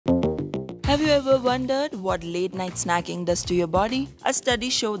Have you ever wondered what late night snacking does to your body? A study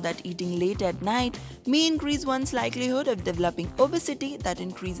showed that eating late at night may increase one's likelihood of developing obesity that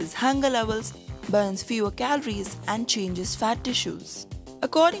increases hunger levels, burns fewer calories, and changes fat tissues.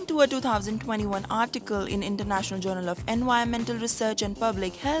 According to a 2021 article in International Journal of Environmental Research and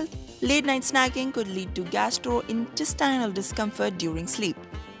Public Health, late night snacking could lead to gastrointestinal discomfort during sleep,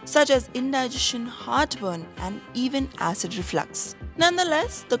 such as indigestion, heartburn, and even acid reflux.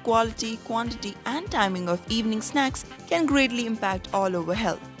 Nonetheless, the quality, quantity, and timing of evening snacks can greatly impact all over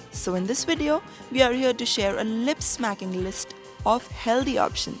health. So in this video, we are here to share a lip-smacking list of healthy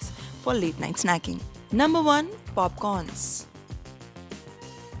options for late night snacking. Number 1. Popcorns.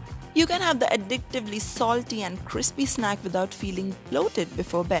 You can have the addictively salty and crispy snack without feeling bloated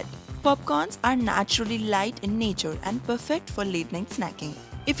before bed. Popcorns are naturally light in nature and perfect for late night snacking.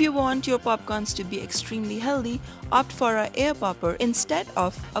 If you want your popcorns to be extremely healthy, opt for an air popper instead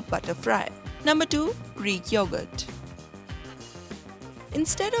of a butter fry. Number 2. Greek yogurt.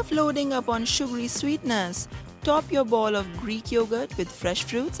 Instead of loading up on sugary sweeteners, top your bowl of Greek yogurt with fresh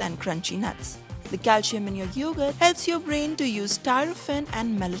fruits and crunchy nuts. The calcium in your yogurt helps your brain to use tryptophan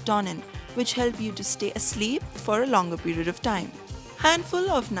and melatonin, which help you to stay asleep for a longer period of time. Handful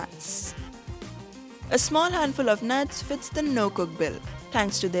of nuts. A small handful of nuts fits the no-cook bill,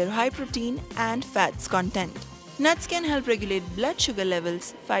 thanks to their high protein and fats content. Nuts can help regulate blood sugar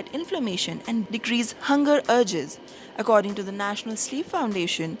levels, fight inflammation, and decrease hunger urges. According to the National Sleep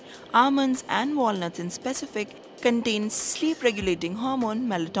Foundation, almonds and walnuts in specific contain sleep-regulating hormone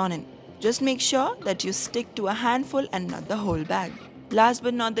melatonin. Just make sure that you stick to a handful and not the whole bag. Last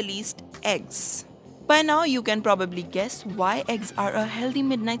but not the least, eggs. By now, you can probably guess why eggs are a healthy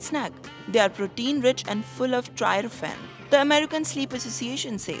midnight snack. They are protein-rich and full of tryptophan. The American Sleep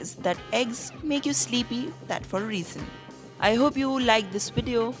Association says that eggs make you sleepy, that for a reason. I hope you liked this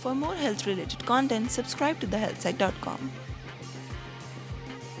video. For more health-related content, subscribe to TheHealthSite.com.